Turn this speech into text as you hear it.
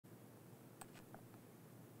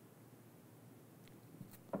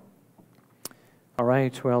All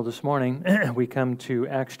right, well, this morning we come to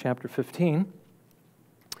Acts chapter 15,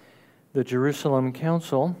 the Jerusalem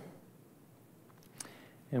Council.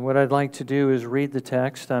 And what I'd like to do is read the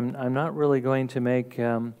text. I'm not really going to make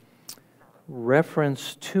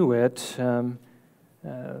reference to it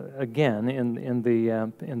again in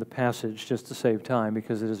the passage, just to save time,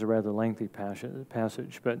 because it is a rather lengthy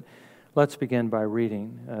passage. But let's begin by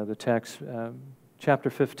reading the text,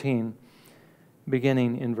 chapter 15,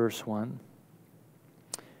 beginning in verse 1.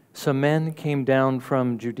 Some men came down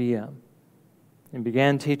from Judea and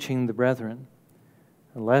began teaching the brethren,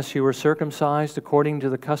 unless you were circumcised according to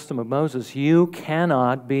the custom of Moses, you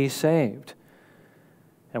cannot be saved.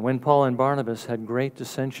 And when Paul and Barnabas had great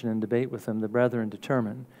dissension and debate with them, the brethren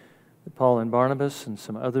determined that Paul and Barnabas and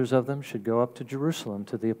some others of them should go up to Jerusalem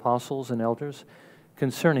to the apostles and elders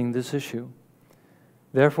concerning this issue.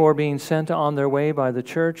 Therefore, being sent on their way by the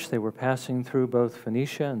church, they were passing through both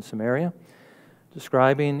Phoenicia and Samaria,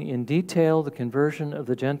 describing in detail the conversion of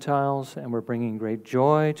the Gentiles, and were bringing great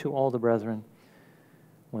joy to all the brethren.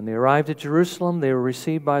 When they arrived at Jerusalem, they were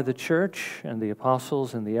received by the church and the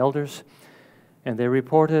apostles and the elders, and they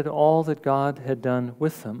reported all that God had done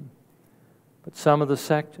with them. But some of the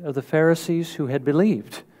sect of the Pharisees who had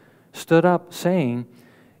believed stood up, saying,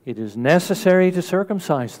 "It is necessary to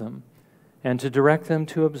circumcise them and to direct them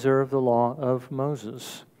to observe the law of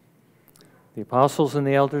Moses." The apostles and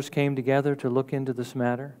the elders came together to look into this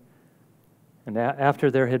matter. And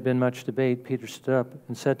after there had been much debate, Peter stood up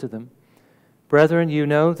and said to them, "Brethren, you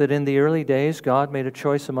know that in the early days God made a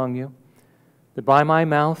choice among you, that by my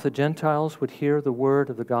mouth the Gentiles would hear the word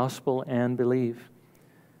of the gospel and believe.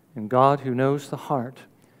 And God, who knows the heart,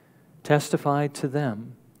 testified to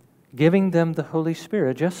them, giving them the Holy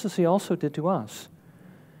Spirit, just as He also did to us.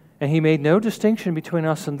 And He made no distinction between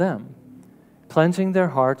us and them, cleansing their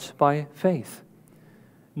hearts by faith.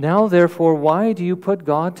 Now, therefore, why do you put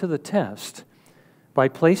God to the test by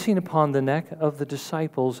placing upon the neck of the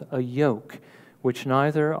disciples a yoke which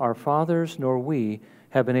neither our fathers nor we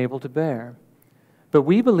have been able to bear? But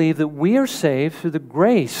we believe that we are saved through the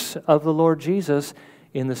grace of the Lord Jesus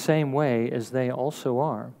in the same way as they also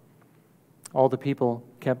are." All the people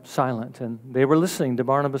kept silent, and they were listening to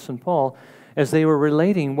Barnabas and Paul as they were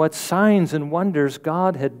relating what signs and wonders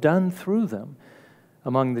God had done through them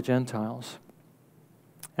among the Gentiles.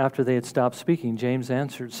 After they had stopped speaking, James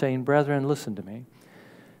answered, saying, "Brethren, listen to me.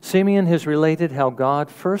 Simeon has related how God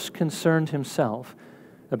first concerned Himself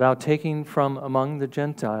about taking from among the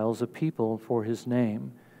Gentiles a people for His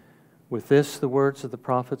name. With this, the words of the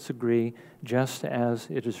prophets agree, just as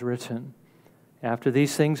it is written, 'After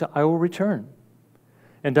these things I will return,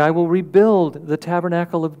 and I will rebuild the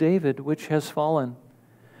tabernacle of David, which has fallen.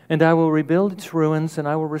 And I will rebuild its ruins, and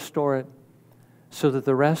I will restore it, so that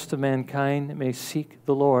the rest of mankind may seek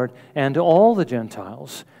the Lord, and all the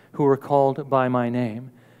Gentiles who are called by my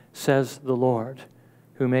name, says the Lord,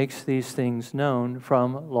 who makes these things known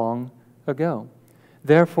from long ago.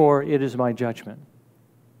 Therefore it is my judgment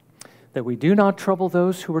that we do not trouble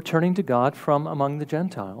those who are turning to God from among the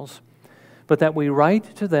Gentiles, but that we write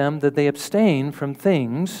to them that they abstain from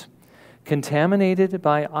things contaminated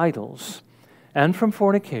by idols, and from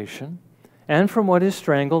fornication, and from what is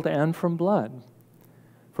strangled, and from blood.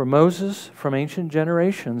 For Moses, from ancient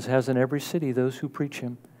generations, has in every city those who preach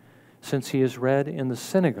him, since he is read in the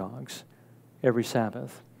synagogues every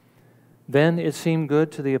Sabbath. Then it seemed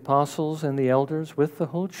good to the apostles and the elders with the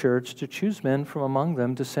whole church to choose men from among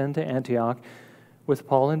them to send to Antioch with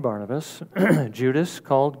Paul and Barnabas, Judas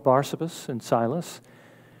called Barsabas and Silas,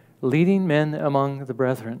 leading men among the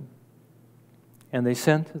brethren. And they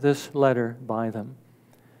sent this letter by them.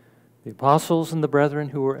 The apostles and the brethren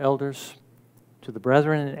who were elders, to the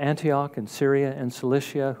brethren in Antioch and Syria and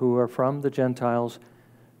Cilicia who are from the Gentiles,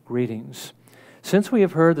 greetings. Since we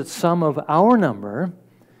have heard that some of our number,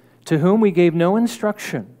 to whom we gave no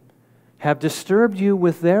instruction, have disturbed you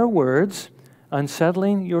with their words,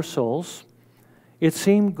 unsettling your souls, it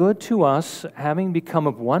seemed good to us, having become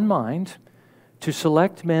of one mind, to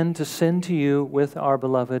select men to send to you with our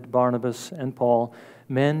beloved Barnabas and Paul,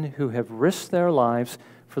 men who have risked their lives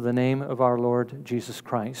for the name of our Lord Jesus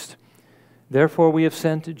Christ. Therefore we have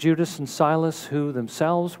sent Judas and Silas, who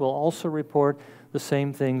themselves will also report the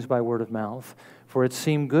same things by word of mouth. For it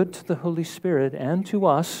seemed good to the Holy Spirit and to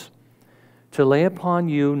us to lay upon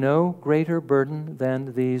you no greater burden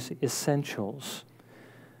than these essentials,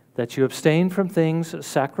 that you abstain from things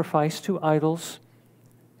sacrificed to idols,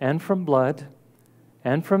 and from blood,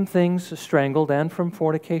 and from things strangled, and from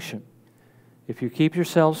fornication. If you keep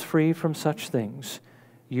yourselves free from such things,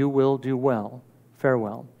 you will do well.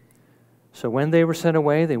 Farewell. So when they were sent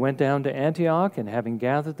away, they went down to Antioch, and having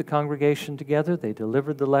gathered the congregation together, they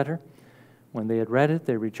delivered the letter. When they had read it,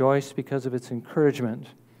 they rejoiced because of its encouragement.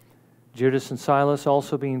 Judas and Silas,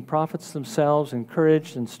 also being prophets themselves,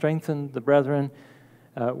 encouraged and strengthened the brethren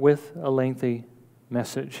with a lengthy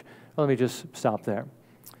message. Let me just stop there.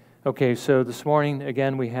 Okay, so this morning,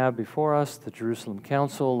 again, we have before us the Jerusalem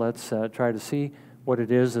Council. Let's try to see what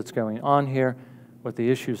it is that's going on here, what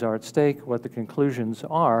the issues are at stake, what the conclusions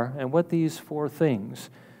are, and what these four things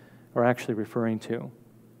are actually referring to.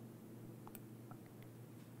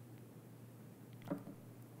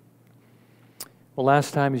 Well,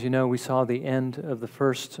 last time, as you know, we saw the end of the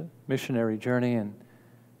first missionary journey and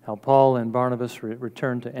how Paul and Barnabas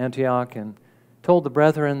returned to Antioch and told the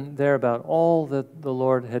brethren there about all that the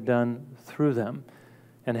Lord had done through them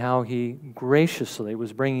and how he graciously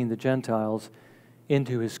was bringing the Gentiles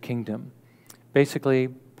into his kingdom. Basically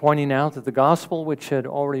pointing out that the gospel, which had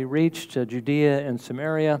already reached Judea and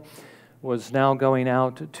Samaria, was now going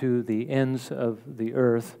out to the ends of the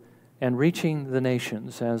earth and reaching the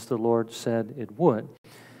nations, as the Lord said it would.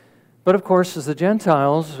 But of course, as the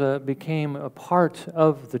Gentiles became a part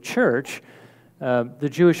of the church, the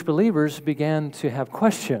Jewish believers began to have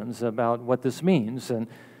questions about what this means and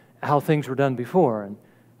how things were done before and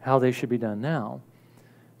how they should be done now.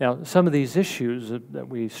 Now, some of these issues that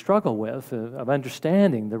we struggle with of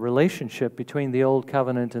understanding the relationship between the Old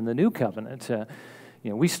Covenant and the New Covenant,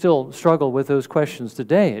 we still struggle with those questions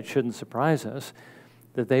today. It shouldn't surprise us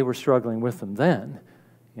that they were struggling with them then.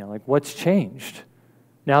 Like what's changed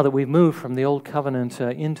now that we've moved from the Old Covenant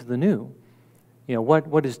into the New?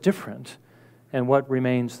 What is different and what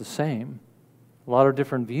remains the same? A lot of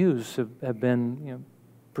different views have been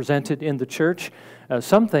presented in the church.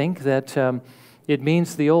 Some think that it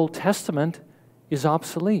means the Old Testament is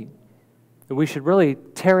obsolete, that we should really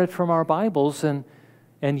tear it from our Bibles and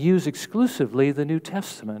use exclusively the New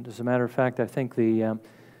Testament. As a matter of fact, I think the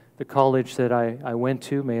college that I went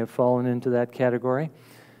to may have fallen into that category.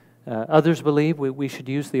 Others believe we should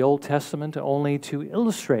use the Old Testament only to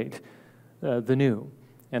illustrate the New.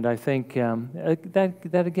 And I think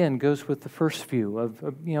that again goes with the first view of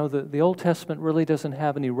the Old Testament really doesn't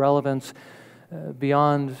have any relevance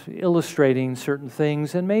beyond illustrating certain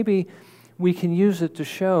things, and maybe we can use it to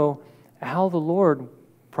show how the Lord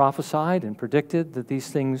prophesied and predicted that these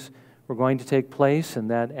things were going to take place, and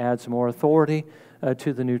that adds more authority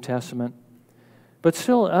to the New Testament. But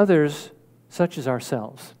still others, such as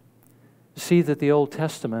ourselves, see that the Old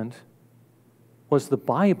Testament was the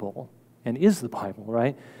Bible, and is the Bible,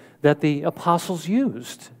 right, that the apostles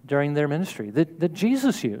used during their ministry, that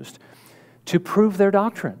Jesus used to prove their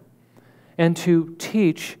doctrine and to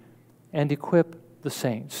teach and equip the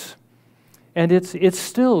saints. And it's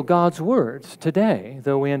still God's Word today,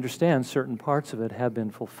 though we understand certain parts of it have been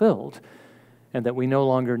fulfilled and that we no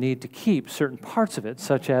longer need to keep certain parts of it,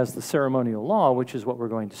 such as the ceremonial law, which is what we're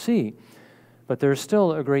going to see. But there's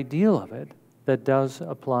still a great deal of it that does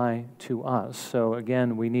apply to us. So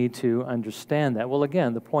again, we need to understand that. Well,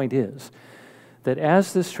 again, the point is that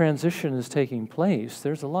as this transition is taking place,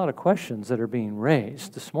 there's a lot of questions that are being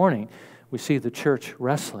raised. This morning, we see the church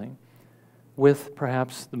wrestling with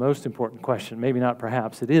perhaps the most important question. Maybe not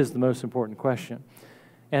perhaps, it is the most important question.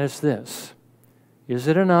 And it's this: is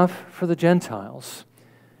it enough for the Gentiles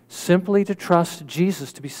simply to trust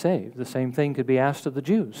Jesus to be saved? The same thing could be asked of the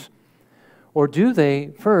Jews. Or do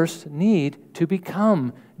they first need to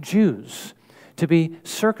become Jews, to be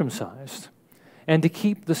circumcised, and to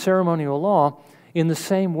keep the ceremonial law in the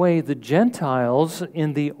same way the Gentiles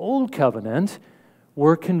in the Old Covenant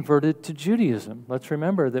were converted to Judaism? Let's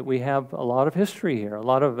remember that we have a lot of history here, a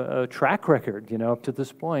lot of track record, up to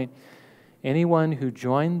this point. Anyone who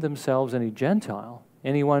joined themselves, any Gentile,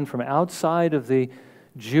 anyone from outside of the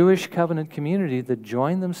Jewish covenant community that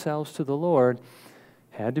joined themselves to the Lord,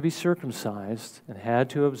 had to be circumcised and had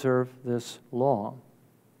to observe this law.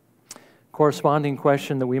 Corresponding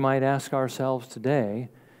question that we might ask ourselves today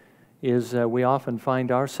is we often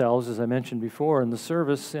find ourselves, as I mentioned before in the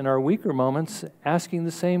service, in our weaker moments, asking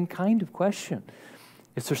the same kind of question.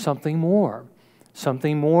 Is there something more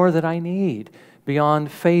that I need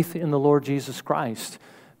beyond faith in the Lord Jesus Christ?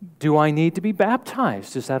 Do I need to be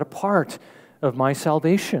baptized? Is that a part of my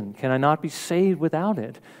salvation? Can I not be saved without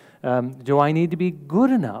it? Do I need to be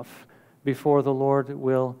good enough before the Lord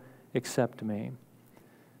will accept me?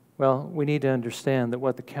 Well, we need to understand that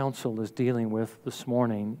what the council is dealing with this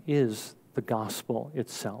morning is the gospel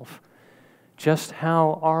itself. Just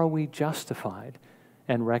how are we justified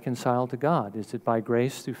and reconciled to God? Is it by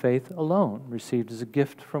grace through faith alone, received as a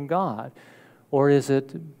gift from God? Or is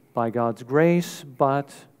it by God's grace,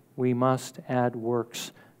 but we must add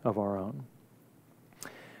works of our own.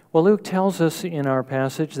 Well, Luke tells us in our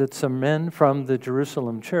passage that some men from the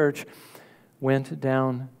Jerusalem church went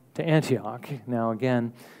down to Antioch. Now,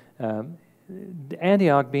 again,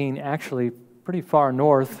 Antioch being actually pretty far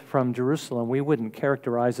north from Jerusalem, we wouldn't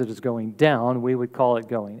characterize it as going down, we would call it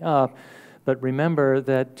going up. But remember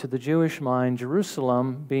that to the Jewish mind,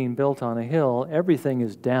 Jerusalem being built on a hill, everything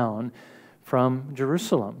is down from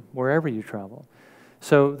Jerusalem, wherever you travel.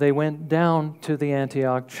 So they went down to the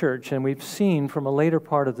Antioch church, and we've seen from a later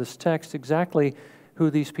part of this text exactly who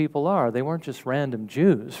these people are. They weren't just random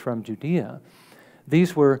Jews from Judea.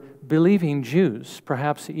 These were believing Jews,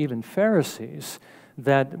 perhaps even Pharisees,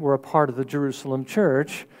 that were a part of the Jerusalem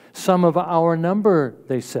church. Some of our number,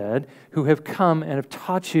 they said, who have come and have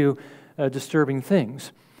taught you disturbing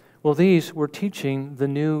things. Well, these were teaching the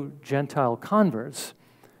new Gentile converts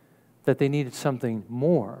that they needed something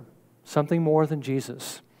more than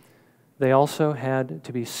Jesus. They also had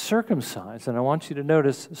to be circumcised, and I want you to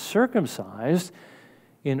notice circumcised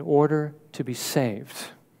in order to be saved.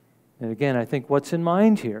 And again, I think what's in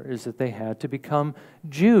mind here is that they had to become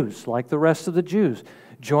Jews, like the rest of the Jews,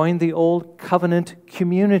 join the old covenant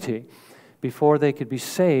community before they could be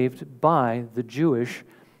saved by the Jewish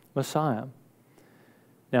Messiah.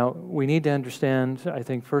 Now, we need to understand, I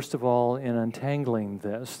think, first of all, in untangling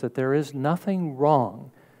this, that there is nothing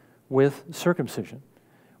wrong with circumcision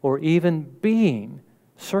or even being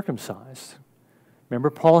circumcised. Remember,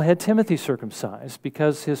 Paul had Timothy circumcised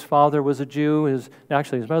because his father was a Jew. His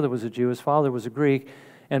mother was a Jew. His father was a Greek.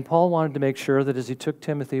 And Paul wanted to make sure that as he took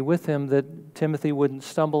Timothy with him, that Timothy wouldn't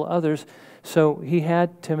stumble others. So he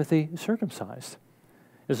had Timothy circumcised.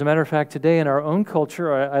 As a matter of fact, today in our own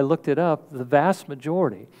culture, I looked it up, the vast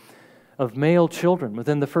majority of male children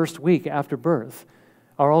within the first week after birth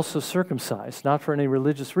are also circumcised. Not for any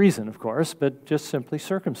religious reason, of course, but just simply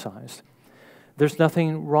circumcised. There's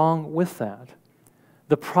nothing wrong with that.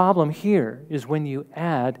 The problem here is when you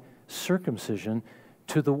add circumcision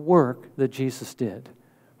to the work that Jesus did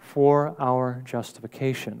for our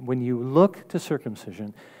justification. When you look to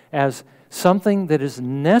circumcision as something that is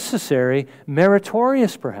necessary,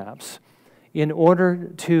 meritorious perhaps, in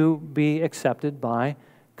order to be accepted by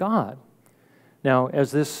God. Now,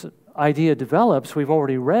 as this idea develops, we've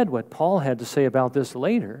already read what Paul had to say about this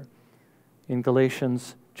later in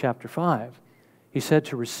Galatians chapter 5. He said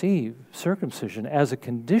to receive circumcision as a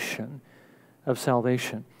condition of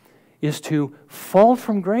salvation is to fall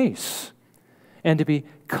from grace and to be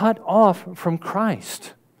cut off from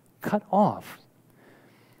Christ. Cut off.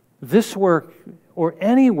 This work, or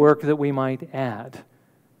any work that we might add,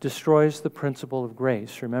 destroys the principle of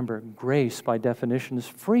grace. Remember, grace by definition is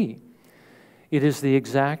free. It is the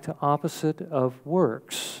exact opposite of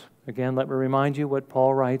works. Again, let me remind you what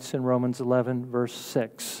Paul writes in Romans 11, verse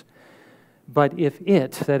 6. But if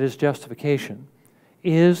it, that is justification,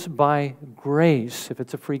 is by grace, if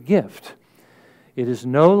it's a free gift, it is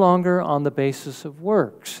no longer on the basis of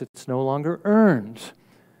works. It's no longer earned.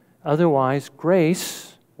 Otherwise,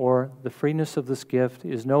 grace, or the freeness of this gift,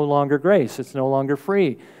 is no longer grace. It's no longer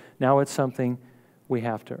free. Now it's something we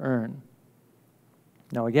have to earn.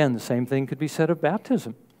 Now again, the same thing could be said of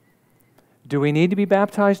baptism. Do we need to be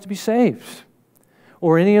baptized to be saved?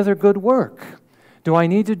 Or any other good work? Do I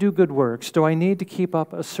need to do good works? Do I need to keep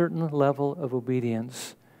up a certain level of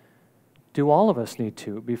obedience? Do all of us need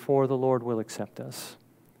to before the Lord will accept us?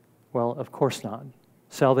 Well, of course not.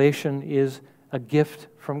 Salvation is a gift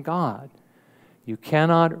from God. You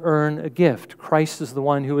cannot earn a gift. Christ is the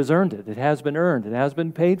one who has earned it. It has been earned. It has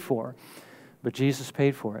been paid for. But Jesus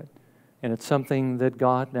paid for it. And it's something that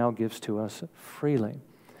God now gives to us freely.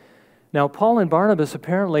 Now, Paul and Barnabas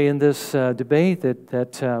apparently in this debate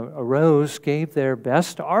that arose gave their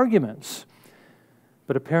best arguments.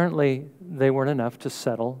 But apparently they weren't enough to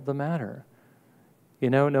settle the matter. You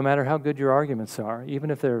know, no matter how good your arguments are,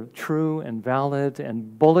 even if they're true and valid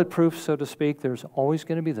and bulletproof, so to speak, there's always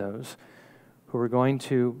going to be those who are going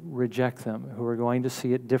to reject them, who are going to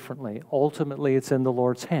see it differently. Ultimately, it's in the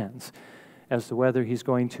Lord's hands as to whether He's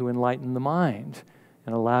going to enlighten the mind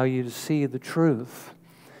and allow you to see the truth.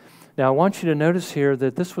 Now, I want you to notice here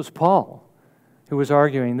that this was Paul who was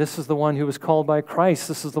arguing. This is the one who was called by Christ.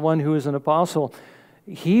 This is the one who is an apostle.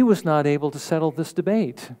 He was not able to settle this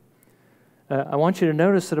debate. I want you to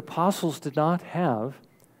notice that apostles did not have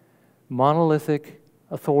monolithic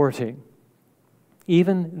authority.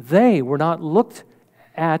 Even they were not looked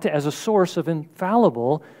at as a source of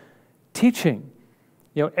infallible teaching.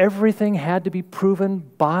 You know, everything had to be proven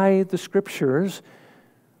by the Scriptures,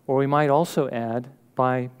 or we might also add,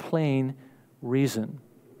 by plain reason,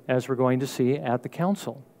 as we're going to see at the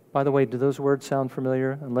council. By the way, do those words sound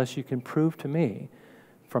familiar? Unless you can prove to me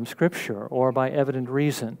from Scripture or by evident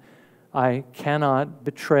reason. I cannot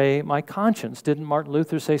betray my conscience. Didn't Martin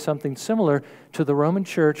Luther say something similar to the Roman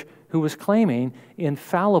Church who was claiming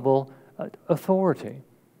infallible authority?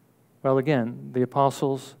 Well, again, the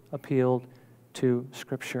apostles appealed to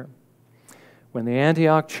Scripture. When the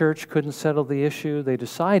Antioch church couldn't settle the issue, they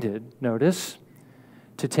decided, notice,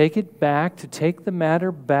 to take the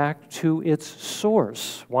matter back to its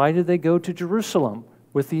source. Why did they go to Jerusalem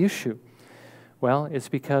with the issue? Well, it's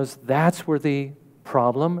because that's where the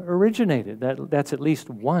problem originated. That's at least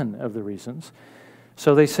one of the reasons.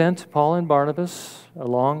 So they sent Paul and Barnabas,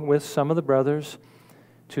 along with some of the brothers,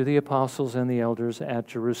 to the apostles and the elders at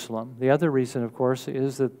Jerusalem. The other reason, of course,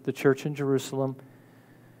 is that the church in Jerusalem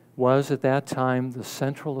was at that time the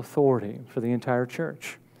central authority for the entire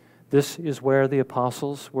church. This is where the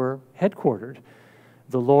apostles were headquartered.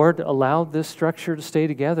 The Lord allowed this structure to stay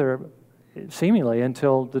together seemingly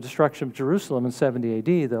until the destruction of Jerusalem in 70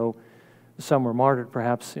 AD, though some were martyred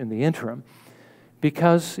perhaps in the interim,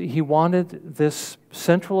 because he wanted this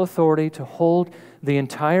central authority to hold the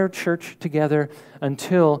entire church together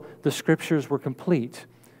until the Scriptures were complete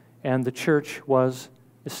and the church was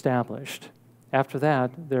established. After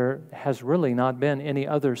that, there has really not been any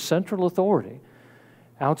other central authority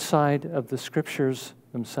outside of the Scriptures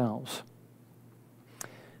themselves.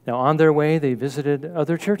 Now, on their way, they visited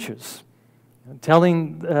other churches,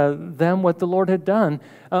 telling them what the Lord had done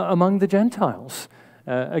among the Gentiles.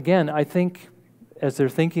 Again, I think as they're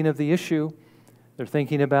thinking of the issue, they're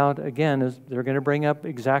thinking about, again, as they're going to bring up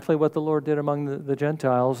exactly what the Lord did among the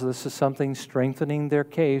Gentiles. This is something strengthening their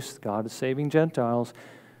case. God is saving Gentiles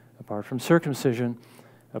apart from circumcision,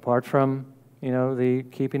 apart from, the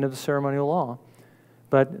keeping of the ceremonial law.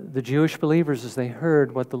 But the Jewish believers, as they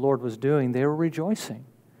heard what the Lord was doing, they were rejoicing.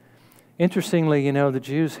 Interestingly, the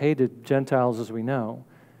Jews hated Gentiles, as we know,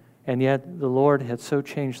 and yet the Lord had so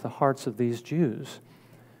changed the hearts of these Jews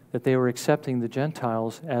that they were accepting the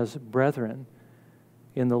Gentiles as brethren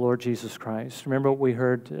in the Lord Jesus Christ. Remember what we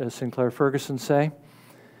heard Sinclair Ferguson say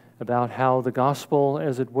about how the gospel,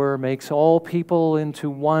 as it were, makes all people into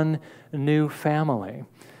one new family.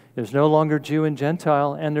 There's no longer Jew and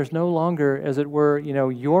Gentile, and there's no longer, as it were,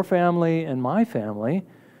 your family and my family,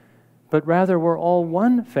 but rather we're all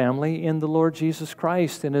one family in the Lord Jesus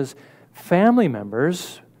Christ. And as family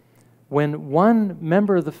members, when one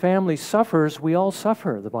member of the family suffers, we all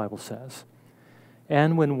suffer, the Bible says.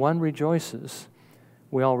 And when one rejoices,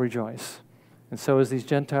 we all rejoice. And so as these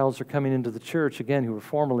Gentiles are coming into the church, again, who were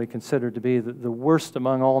formerly considered to be the worst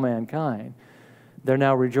among all mankind, they're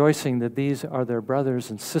now rejoicing that these are their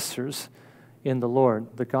brothers and sisters in the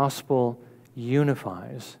Lord. The gospel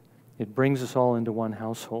unifies. It brings us all into one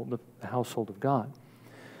household, the household of God.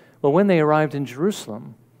 Well, when they arrived in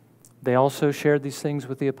Jerusalem, they also shared these things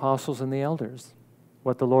with the apostles and the elders,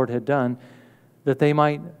 what the Lord had done, that they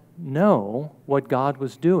might know what God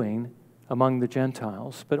was doing among the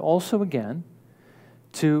Gentiles, but also, again,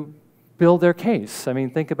 to build their case. I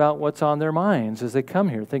mean, think about what's on their minds as they come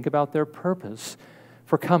here. Think about their purpose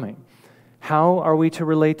for coming. How are we to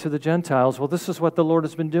relate to the Gentiles? Well, this is what the Lord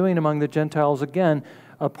has been doing among the Gentiles, again,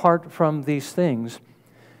 apart from these things.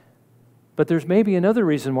 But there's maybe another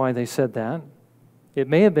reason why they said that. It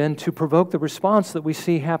may have been to provoke the response that we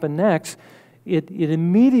see happen next. It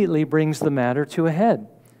immediately brings the matter to a head.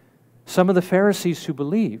 Some of the Pharisees who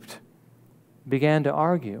believed began to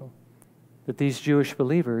argue that these Jewish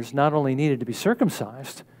believers not only needed to be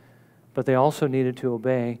circumcised, but they also needed to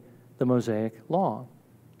obey the Mosaic law.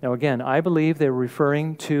 Now again, I believe they're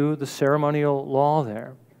referring to the ceremonial law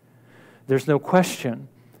there. There's no question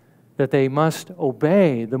that they must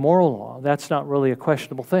obey the moral law. That's not really a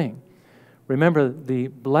questionable thing. Remember, the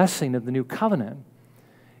blessing of the new covenant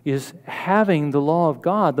is having the law of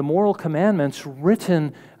God, the moral commandments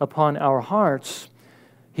written upon our hearts.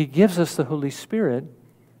 He gives us the Holy Spirit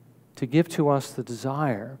to give to us the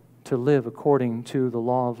desire to live according to the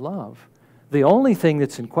law of love. The only thing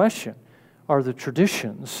that's in question are the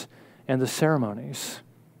traditions and the ceremonies,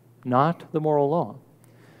 not the moral law.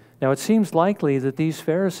 Now, it seems likely that these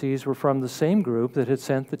Pharisees were from the same group that had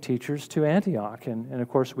sent the teachers to Antioch, and of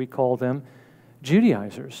course we call them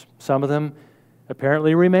Judaizers. Some of them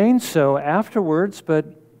apparently remained so afterwards, but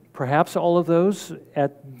perhaps all of those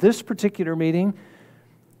at this particular meeting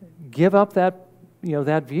give up that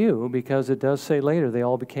view, because it does say later they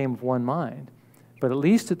all became of one mind. But at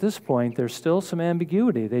least at this point, there's still some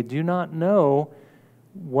ambiguity. They do not know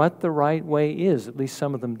what the right way is. At least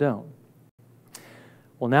some of them don't.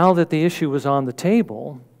 Well, now that the issue was on the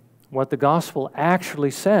table, what the gospel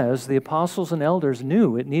actually says, the apostles and elders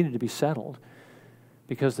knew it needed to be settled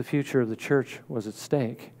because the future of the church was at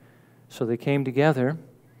stake. So they came together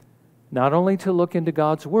not only to look into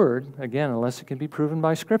God's Word, again, unless it can be proven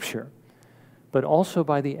by Scripture, but also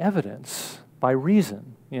by the evidence, by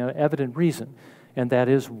reason, evident reason. And that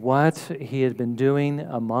is what he had been doing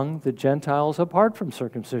among the Gentiles apart from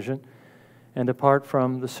circumcision and apart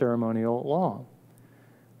from the ceremonial law.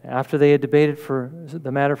 After they had debated for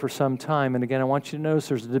the matter for some time, and again, I want you to notice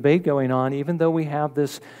there's a debate going on, even though we have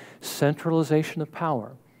this centralization of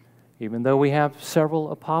power, even though we have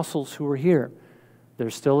several apostles who are here,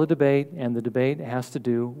 there's still a debate, and the debate has to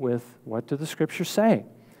do with what do the Scriptures say.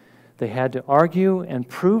 They had to argue and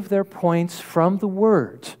prove their points from the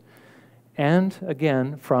Word, and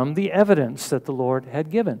again, from the evidence that the Lord had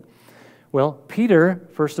given. Well, Peter,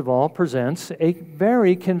 first of all, presents a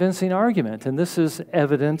very convincing argument, and this is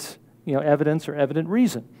evidence or evident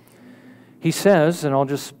reason. He says, and I'll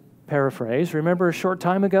just paraphrase, remember a short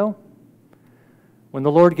time ago when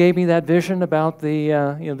the Lord gave me that vision about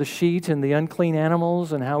the sheet and the unclean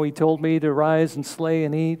animals and how he told me to rise and slay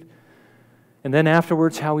and eat? And then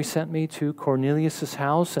afterwards, how he sent me to Cornelius'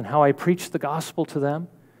 house and how I preached the gospel to them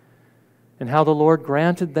and how the Lord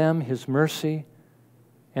granted them his mercy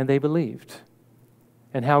and they believed.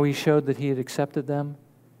 And how he showed that he had accepted them,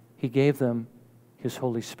 he gave them his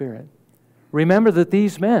Holy Spirit. Remember that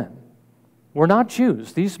these men were not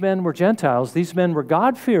Jews. These men were Gentiles. These men were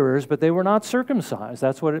God-fearers, but they were not circumcised.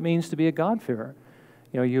 That's what it means to be a God-fearer.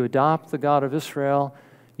 You adopt the God of Israel,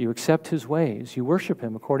 you accept his ways, you worship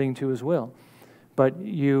him according to his will. But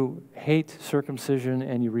you hate circumcision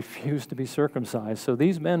and you refuse to be circumcised. So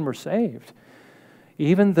these men were saved,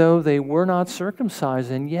 even though they were not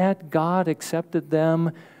circumcised, and yet God accepted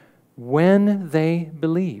them when they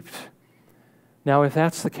believed. Now, if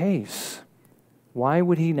that's the case, why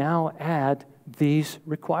would he now add these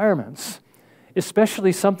requirements?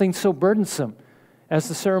 Especially something so burdensome as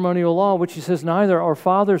the ceremonial law, which he says neither our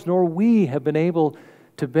fathers nor we have been able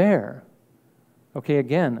to bear. Okay,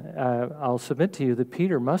 again, I'll submit to you that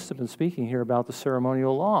Peter must have been speaking here about the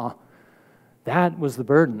ceremonial law. That was the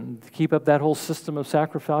burden, to keep up that whole system of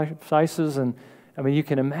sacrifices, and you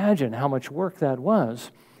can imagine how much work that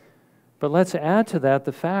was. But let's add to that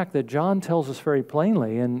the fact that John tells us very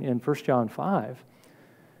plainly in 1 John 5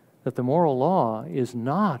 that the moral law is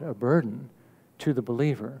not a burden to the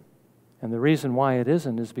believer. And the reason why it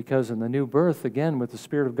isn't is because in the new birth, again, with the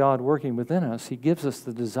Spirit of God working within us, he gives us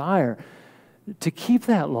the desire to keep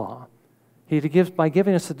that law. By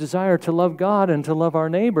giving us the desire to love God and to love our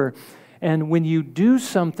neighbor. And when you do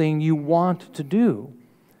something you want to do,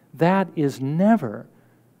 that is never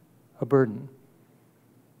a burden.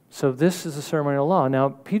 So this is the ceremonial law. Now,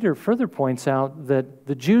 Peter further points out that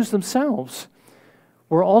the Jews themselves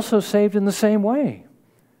were also saved in the same way,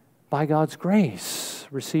 by God's grace,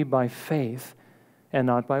 received by faith and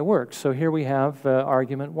not by works. So here we have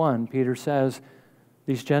argument one. Peter says,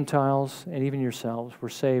 these Gentiles and even yourselves were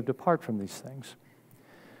saved apart from these things.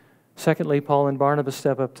 Secondly, Paul and Barnabas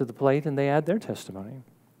step up to the plate and they add their testimony.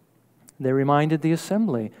 They reminded the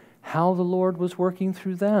assembly how the Lord was working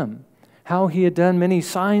through them, how he had done many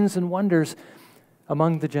signs and wonders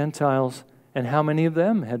among the Gentiles, and how many of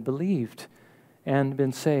them had believed and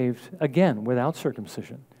been saved, again, without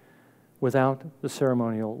circumcision, without the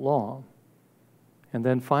ceremonial law. And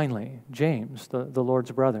then finally, James, the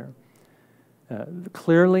Lord's brother.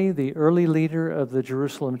 Clearly, the early leader of the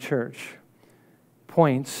Jerusalem church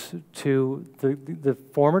points to the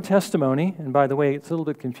former testimony, and by the way, it's a little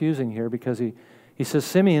bit confusing here because he says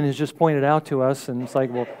Simeon has just pointed out to us, and it's like,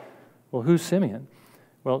 well, who's Simeon?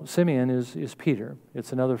 Well, Simeon is Peter.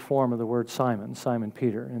 It's another form of the word Simon, Simon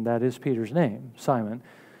Peter, and that is Peter's name, Simon.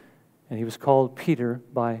 And he was called Peter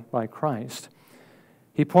by Christ.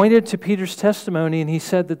 He pointed to Peter's testimony, and he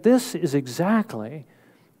said that this is exactly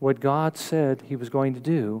what God said he was going to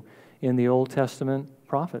do in the Old Testament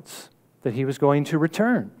prophets, that he was going to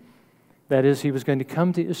return. That is, he was going to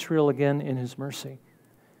come to Israel again in his mercy.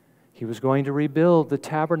 He was going to rebuild the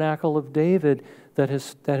tabernacle of David that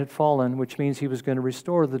had fallen, which means he was going to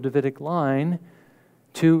restore the Davidic line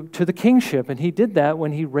to the kingship. And he did that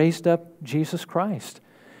when he raised up Jesus Christ.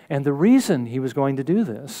 And the reason he was going to do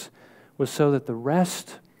this was so that the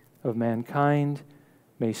rest of mankind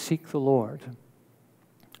may seek the Lord.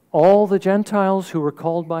 All the Gentiles who were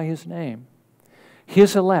called by his name,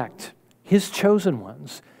 his elect, his chosen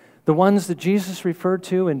ones, the ones that Jesus referred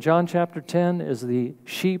to in John chapter 10 as the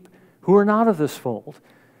sheep who are not of this fold,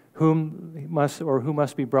 who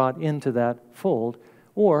must be brought into that fold,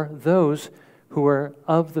 or those who are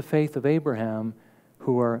of the faith of Abraham,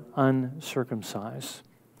 who are uncircumcised.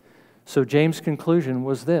 So James' conclusion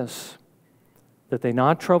was this, that they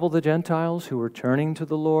not trouble the Gentiles who were turning to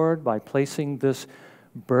the Lord by placing this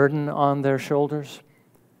burden on their shoulders,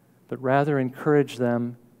 but rather encourage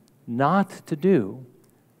them not to do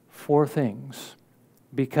 4 things,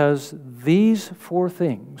 because these 4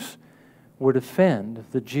 things would offend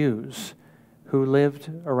the Jews who lived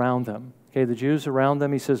around them. Okay, the Jews around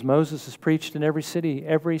them, he says, Moses is preached in every city,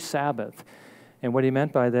 every Sabbath. And what he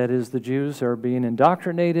meant by that is the Jews are being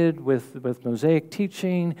indoctrinated with Mosaic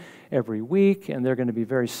teaching every week, and they're going to be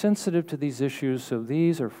very sensitive to these issues. So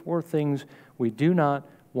these are 4 things we do not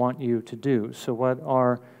want you to do. So what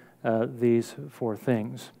are these 4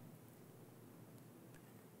 things?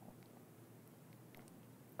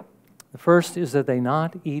 The first is that they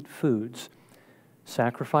not eat foods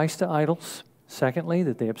sacrificed to idols. Secondly,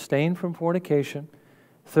 that they abstain from fornication.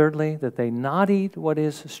 Thirdly, that they not eat what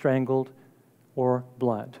is strangled or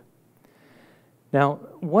blood. Now,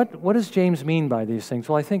 what does James mean by these things?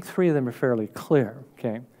 Well, I think 3 of them are fairly clear.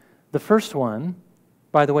 Okay, the first one,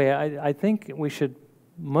 by the way, I think we should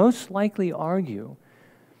most likely argue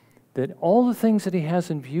that all the things that he has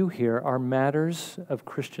in view here are matters of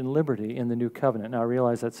Christian liberty in the New Covenant. Now, I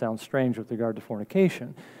realize that sounds strange with regard to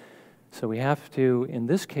fornication. So we have to, in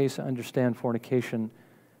this case, understand fornication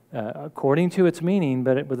according to its meaning,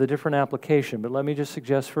 but with a different application. But let me just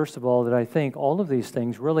suggest, first of all, that I think all of these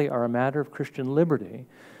things really are a matter of Christian liberty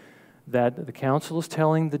that the council is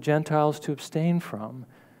telling the Gentiles to abstain from,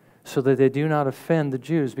 so that they do not offend the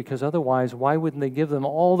Jews, because otherwise, why wouldn't they give them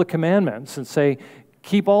all the commandments and say,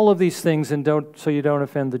 keep all of these things and so you don't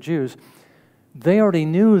offend the Jews? They already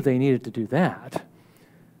knew they needed to do that.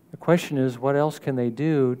 The question is, what else can they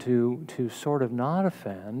do to sort of not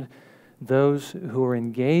offend those who are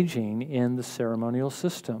engaging in the ceremonial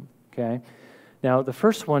system? Okay. Now, the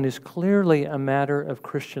first one is clearly a matter of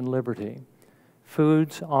Christian liberty.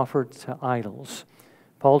 Foods offered to idols.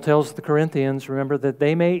 Paul tells the Corinthians, remember, that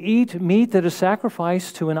they may eat meat that is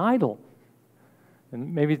sacrificed to an idol.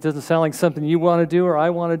 And maybe it doesn't sound like something you want to do or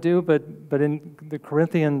I want to do, but in the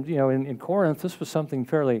Corinthian, in Corinth, this was something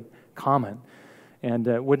fairly common. And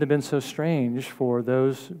it wouldn't have been so strange for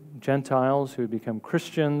those Gentiles who had become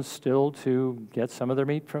Christians still to get some of their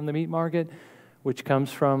meat from the meat market, which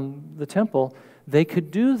comes from the temple. They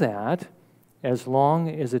could do that as long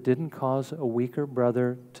as it didn't cause a weaker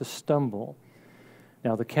brother to stumble.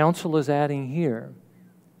 Now, the council is adding here,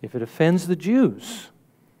 if it offends the Jews,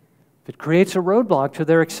 if it creates a roadblock to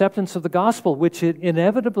their acceptance of the gospel, which it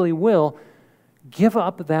inevitably will, give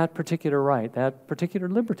up that particular right, that particular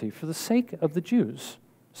liberty for the sake of the Jews,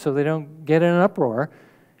 so they don't get in an uproar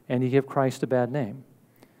and you give Christ a bad name.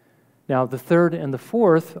 Now, the third and the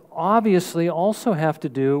fourth obviously also have to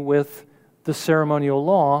do with the ceremonial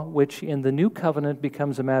law, which in the New Covenant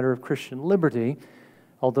becomes a matter of Christian liberty,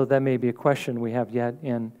 although that may be a question we have yet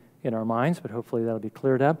in our minds, but hopefully that'll be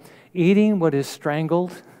cleared up. Eating what is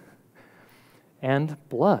strangled and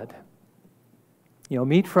blood.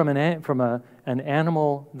 Meat from an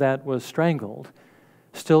animal that was strangled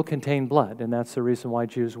still contained blood, and that's the reason why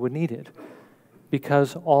Jews wouldn't eat it,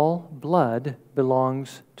 because all blood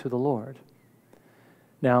belongs to the Lord.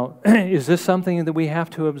 Now, is this something that we have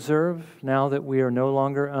to observe now that we are no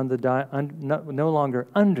longer under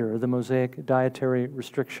the Mosaic dietary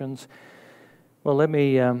restrictions? Well, let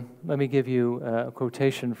me give you a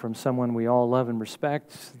quotation from someone we all love and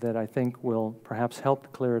respect that I think will perhaps help to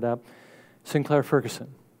clear it up. Sinclair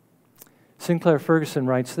Ferguson. Sinclair Ferguson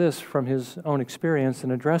writes this from his own experience in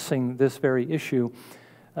addressing this very issue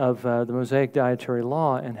of the Mosaic dietary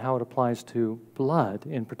law and how it applies to blood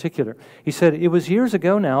in particular. He said, "It was years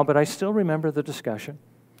ago now, but I still remember the discussion.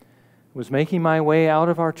 I was making my way out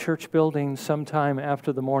of our church building sometime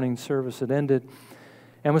after the morning service had ended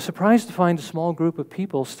and was surprised to find a small group of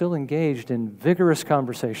people still engaged in vigorous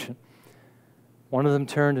conversation. One of them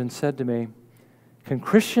turned and said to me, 'Can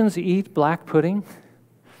Christians eat black pudding?'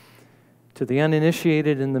 To the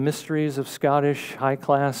uninitiated in the mysteries of Scottish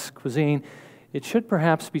high-class cuisine, it should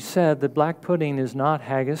perhaps be said that black pudding is not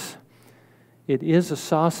haggis. It is a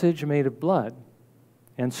sausage made of blood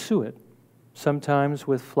and suet, sometimes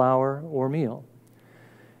with flour or meal.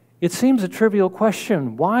 It seems a trivial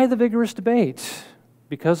question. Why the vigorous debate?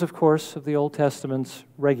 Because, of course, of the Old Testament's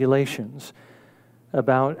regulations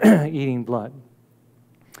about eating blood.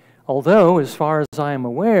 Although, as far as I am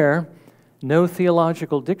aware, no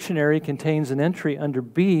theological dictionary contains an entry under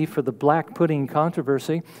B for the black pudding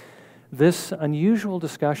controversy, this unusual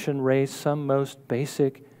discussion raised some most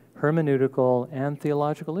basic hermeneutical and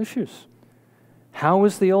theological issues. How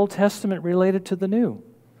is the Old Testament related to the New?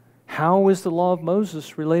 How is the law of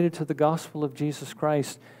Moses related to the gospel of Jesus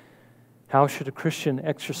Christ? How should a Christian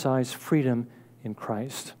exercise freedom in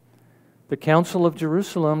Christ? The Council of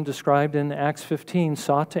Jerusalem, described in Acts 15,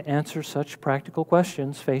 sought to answer such practical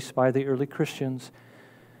questions faced by the early Christians.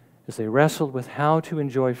 as they wrestled with how to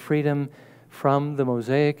enjoy freedom from the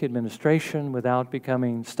Mosaic administration without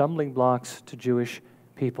becoming stumbling blocks to Jewish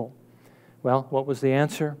people. Well, what was the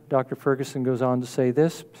answer? Dr. Ferguson goes on to say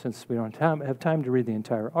this, since we don't have time to read the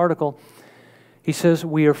entire article. He says,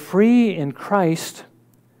 "We are free in Christ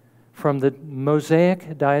from the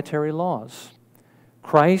Mosaic dietary laws.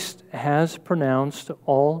 Christ has pronounced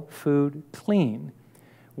all food clean.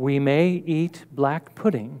 We may eat black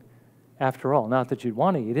pudding, after all. Not that you'd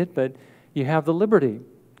want to eat it, but you have the liberty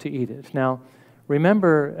to eat it." Now,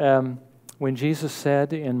 remember when Jesus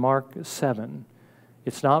said in Mark 7,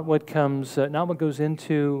 it's not what goes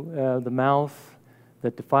into the mouth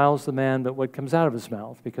that defiles the man, but what comes out of his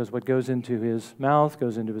mouth, because what goes into his mouth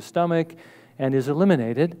goes into his stomach and is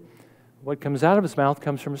eliminated. What comes out of his mouth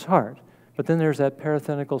comes from his heart. But then there's that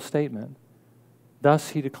parenthetical statement, "Thus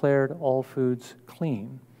he declared all foods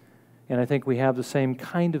clean." And I think we have the same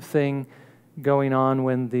kind of thing going on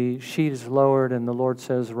when the sheet is lowered and the Lord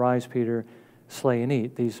says, "Rise, Peter, slay and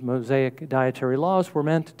eat." These Mosaic dietary laws were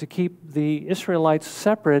meant to keep the Israelites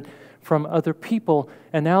separate from other people.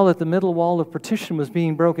 And now that the middle wall of partition was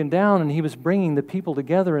being broken down and he was bringing the people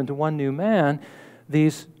together into one new man,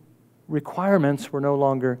 these requirements were no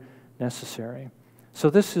longer necessary. So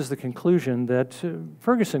this is the conclusion that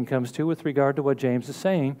Ferguson comes to with regard to what James is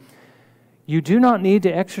saying. You do not need to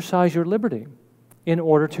exercise your liberty in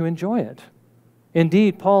order to enjoy it.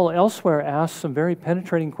 Indeed, Paul elsewhere asks some very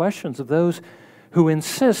penetrating questions of those who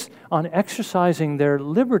insist on exercising their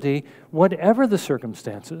liberty, whatever the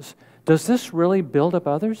circumstances. Does this really build up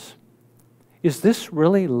others? Is this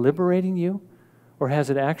really liberating you? Or has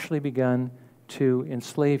it actually begun to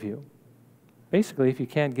enslave you? Basically, if you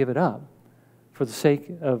can't give it up for the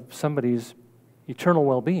sake of somebody's eternal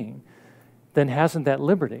well-being, then hasn't that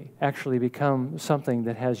liberty actually become something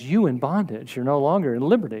that has you in bondage? You're no longer in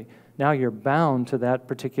liberty. Now you're bound to that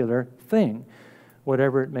particular thing,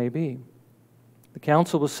 whatever it may be. The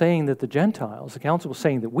council was saying that the council was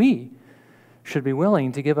saying that we should be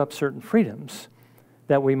willing to give up certain freedoms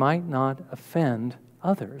that we might not offend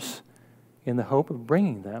others in the hope of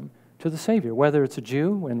bringing them to the Savior, whether it's a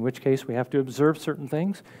Jew, in which case we have to observe certain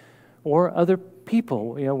things, or other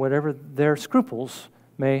people, whatever their scruples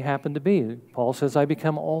may happen to be. Paul says, "I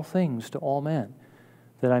become all things to all men,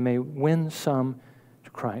 that I may win some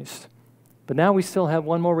to Christ." But now we still have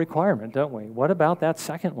one more requirement, don't we? What about that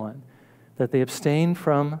second one? That they abstain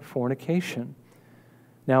from fornication.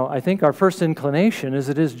 Now, I think our first inclination, as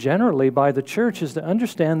it is generally by the church, is to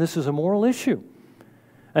understand this is a moral issue,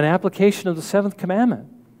 an application of the seventh commandment,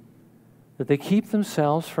 that they keep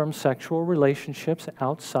themselves from sexual relationships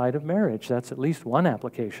outside of marriage. That's at least one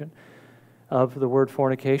application of the word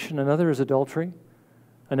fornication. Another is adultery.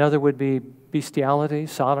 Another would be bestiality,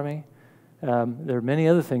 sodomy. There are many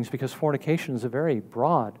other things, because fornication is a very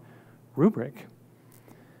broad rubric.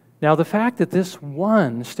 Now, the fact that this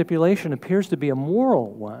one stipulation appears to be a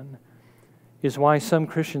moral one is why some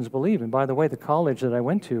Christians believe, and by the way, the college that I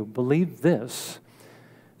went to believed this,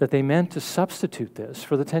 that they meant to substitute this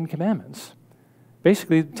for the Ten Commandments.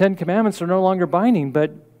 Basically, the Ten Commandments are no longer binding,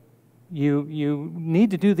 but you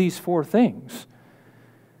need to do these four things.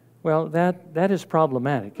 Well, that is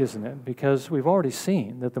problematic, isn't it? Because we've already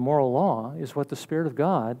seen that the moral law is what the Spirit of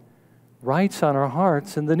God writes on our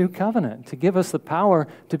hearts in the new covenant to give us the power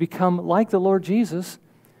to become like the Lord Jesus,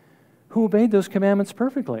 who obeyed those commandments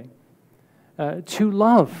perfectly, to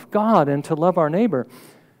love God and to love our neighbor.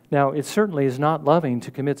 Now, it certainly is not loving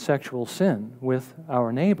to commit sexual sin with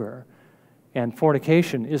our neighbor, and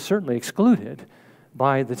fornication is certainly excluded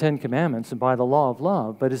by the Ten Commandments and by the law of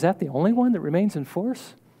love, but is that the only one that remains in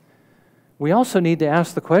force? We also need to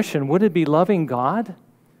ask the question, would it be loving God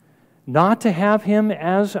not to have Him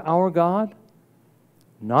as our God,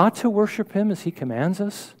 not to worship Him as He commands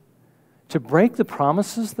us, to break the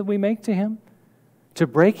promises that we make to Him, to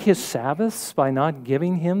break His Sabbaths by not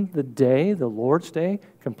giving Him the day, the Lord's Day,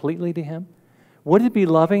 completely to Him? Would it be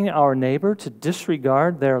loving our neighbor to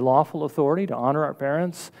disregard their lawful authority, to honor our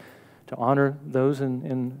parents, to honor those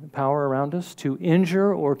in power around us, to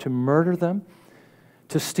injure or to murder them,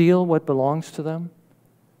 to steal what belongs to them,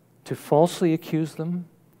 to falsely accuse them,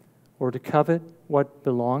 or to covet what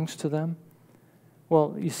belongs to them?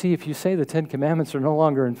 Well, you see, if you say the Ten Commandments are no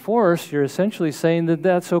longer in force, you're essentially saying that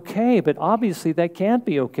that's okay, but obviously that can't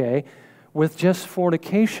be okay with just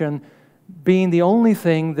fornication being the only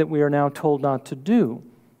thing that we are now told not to do,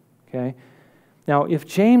 okay? Now, if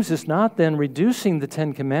James is not then reducing the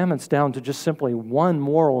Ten Commandments down to just simply one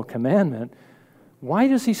moral commandment, why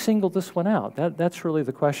does he single this one out? That's really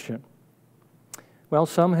the question. Well,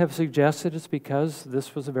 some have suggested it's because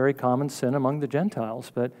this was a very common sin among the Gentiles,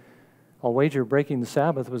 but I'll wager breaking the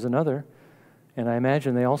Sabbath was another. And I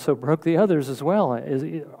imagine they also broke the others as well.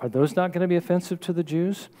 Are those not going to be offensive to the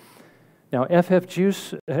Jews? Now, F.F.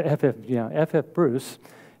 Bruce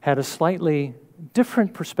had a slightly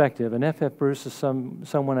different perspective. And F.F. Bruce is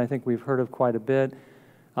someone I think we've heard of quite a bit,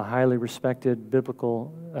 a highly respected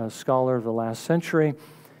biblical scholar of the last century.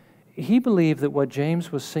 He believed that what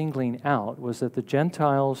James was singling out was that the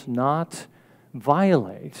Gentiles not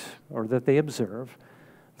violate, or that they observe,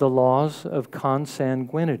 the laws of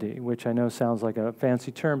consanguinity, which I know sounds like a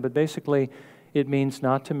fancy term, but basically it means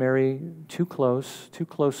not to marry too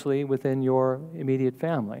closely within your immediate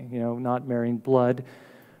family, not marrying blood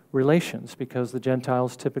relations, because the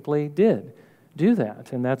Gentiles typically did do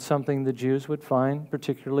that, and that's something the Jews would find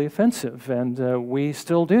particularly offensive, and we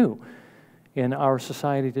still do in our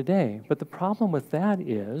society today. But the problem with that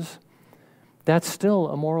is that's still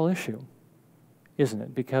a moral issue, isn't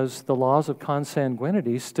it? Because the laws of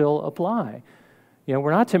consanguinity still apply.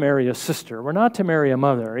 We're not to marry a sister. We're not to marry a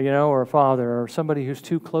mother, or a father, or somebody who's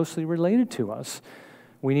too closely related to us.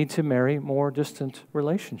 We need to marry more distant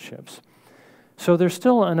relationships. So there's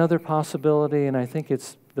still another possibility, and I think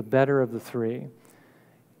it's the better of the three,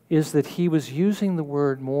 is that he was using the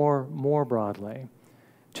word more broadly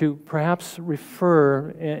to perhaps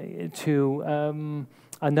refer to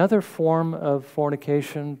another form of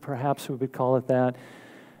fornication, perhaps we would call it that.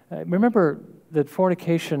 Remember that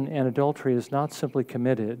fornication and adultery is not simply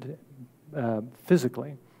committed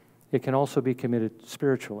physically. It can also be committed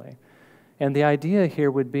spiritually. And the idea here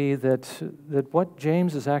would be that what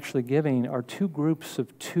James is actually giving are two groups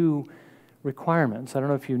of two requirements. I don't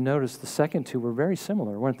know if you noticed, the second two were very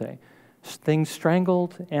similar, weren't they? Things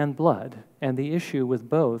strangled and blood. And the issue with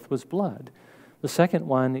both was blood. The second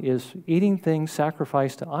one is eating things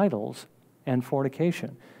sacrificed to idols and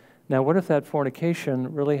fornication. Now, what if that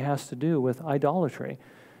fornication really has to do with idolatry?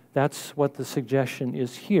 That's what the suggestion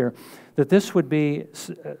is here. That this would be,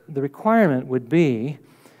 the requirement would be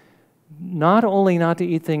not only not to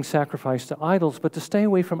eat things sacrificed to idols, but to stay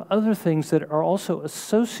away from other things that are also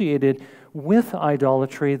associated with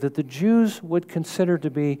idolatry that the Jews would consider to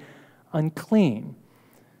be unclean.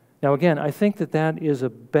 Now again, I think that is a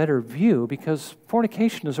better view because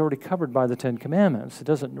fornication is already covered by the Ten Commandments. It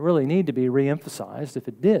doesn't really need to be re-emphasized. If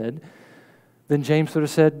it did, then James would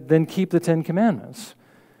have said, then keep the Ten Commandments.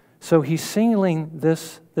 So he's singling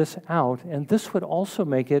this out, and this would also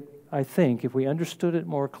make it, I think, if we understood it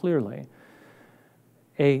more clearly,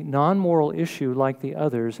 a non-moral issue like the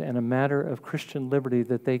others and a matter of Christian liberty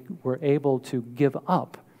that they were able to give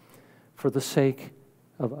up for the sake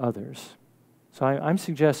of others. So I'm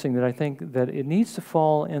suggesting that I think that it needs to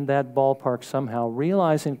fall in that ballpark somehow,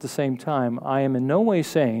 realizing at the same time, I am in no way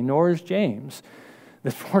saying, nor is James,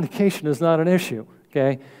 that fornication is not an issue,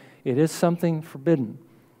 okay? It is something forbidden,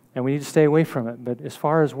 and we need to stay away from it. But as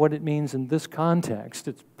far as what it means in this context,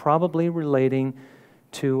 it's probably relating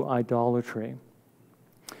to idolatry.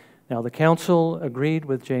 Now, the council agreed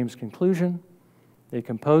with James' conclusion. They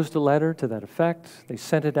composed a letter to that effect. They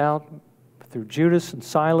sent it out through Judas and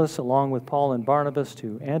Silas, along with Paul and Barnabas,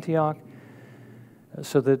 to Antioch,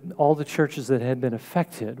 so that all the churches that had been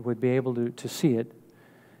affected would be able to see it.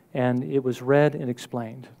 And it was read and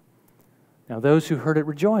explained. Now, those who heard it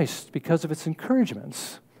rejoiced because of its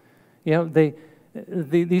encouragements.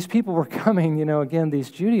 These people were coming, again,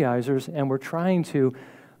 these Judaizers, and were trying to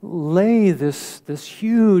lay this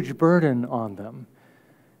huge burden on them.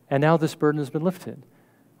 And now this burden has been lifted.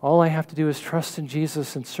 All I have to do is trust in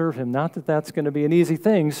Jesus and serve Him. Not that that's going to be an easy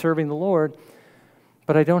thing, serving the Lord,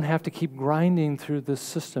 but I don't have to keep grinding through this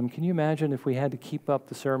system. Can you imagine if we had to keep up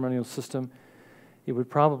the ceremonial system? It would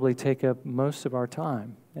probably take up most of our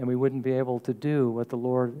time, and we wouldn't be able to do what the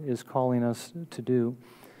Lord is calling us to do.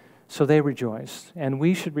 So they rejoiced, and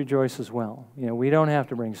we should rejoice as well. We don't have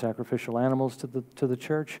to bring sacrificial animals to the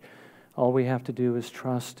church. All we have to do is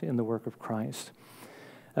trust in the work of Christ.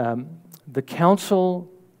 The council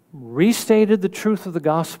restated the truth of the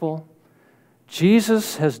gospel.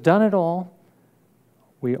 Jesus has done it all.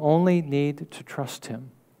 We only need to trust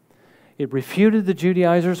Him. It refuted the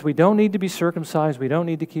Judaizers. We don't need to be circumcised. We don't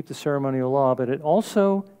need to keep the ceremonial law, but it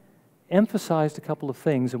also emphasized a couple of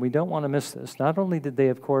things, and we don't want to miss this. Not only did they,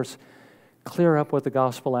 of course, clear up what the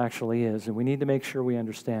gospel actually is, and we need to make sure we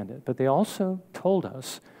understand it, but they also told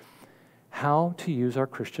us how to use our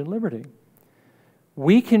Christian liberty.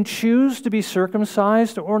 We can choose to be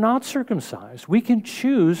circumcised or not circumcised. We can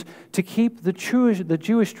choose to keep the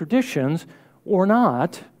Jewish traditions or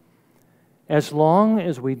not, as long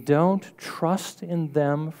as we don't trust in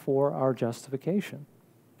them for our justification,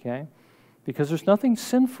 okay? Because there's nothing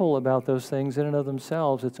sinful about those things in and of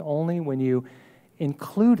themselves. It's only when you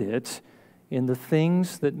include it in the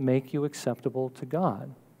things that make you acceptable to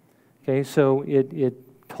God. Okay, so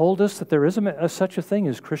it told us that there is such a thing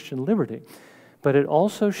as Christian liberty, but it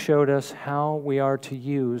also showed us how we are to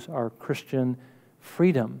use our Christian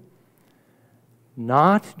freedom,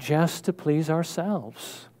 not just to please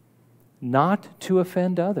ourselves, not to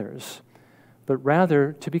offend others, but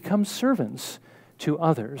rather to become servants to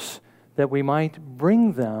others, that we might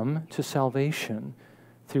bring them to salvation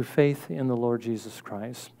through faith in the Lord Jesus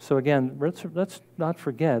Christ. So again, let's not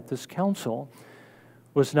forget, this counsel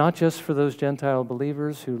was not just for those Gentile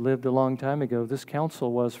believers who lived a long time ago. This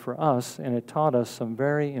counsel was for us, and it taught us some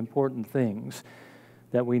very important things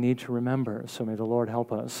that we need to remember. So may the Lord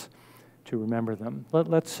help us to remember them.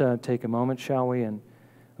 Let's take a moment, shall we, and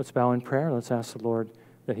let's bow in prayer. Let's ask the Lord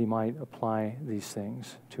that He might apply these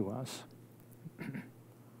things to us.